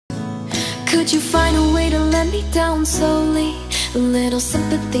Could you find a way to let me down slowly? A little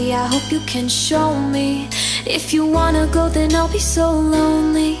sympathy, I hope you can show me. If you wanna go, then I'll be so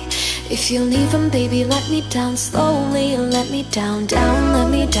lonely. If you leave him, baby, let me down slowly. Let me down, down, let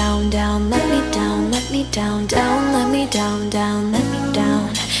me down, down, let me down, let me down, down, let me down, down, let me down.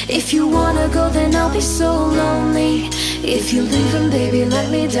 If you wanna go, then I'll be so lonely. If you leave him, baby, let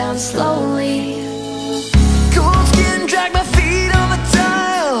me down slowly. Cold skin, drag my feet on the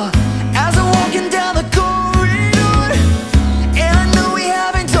tile as I'm walking down the corridor. And I know we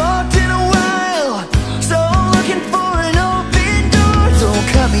haven't talked in a while, so I'm looking for an open door. Don't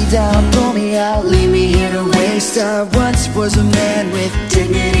cut me down, pull me out, leave me here to waste. I once was a man with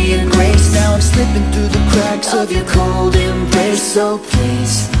dignity and grace. Now I'm slipping through the cracks of your cold embrace. So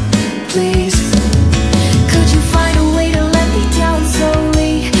please, please, could you find a way to let me down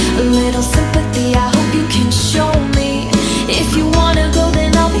slowly? A little sympathy, I hope you can show me. If you wanna go,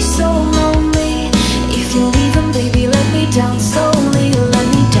 then I'll be so lonely. If you leave him, baby, let me down slowly. Let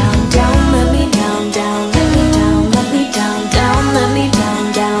me down, down, let me down, down, let me down, let me down, down, let me down,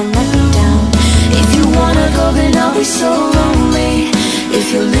 down, let me down. If you wanna go, then I'll be so lonely. If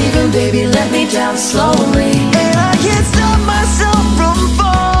you leave him, baby, let me down slowly. And I can't stop myself from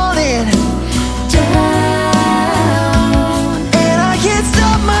falling Down, and I can't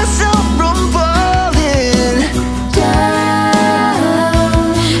stop myself from falling down,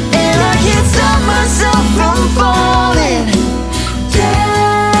 and I can't stop myself from falling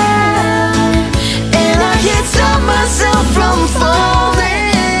down, and I can't stop myself from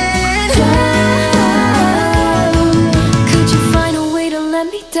falling down. Could you find a way to let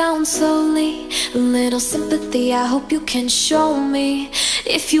me down slowly? A little sympathy, I hope you can show me.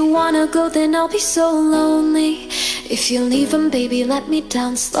 If you wanna go, then I'll be so lonely. If you leave him, baby, let me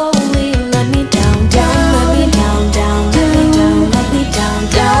down slowly. Let me down, down, let me down, down, let me down, let me down,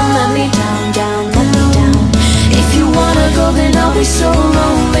 down, let me down, down, let me down. If you wanna go, then I'll be so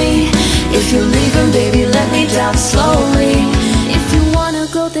lonely. If you leave him, baby, let me down slowly. If you wanna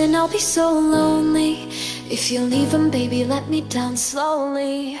go, then I'll be so lonely. If you leave him, baby, let me down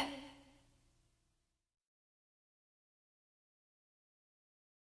slowly.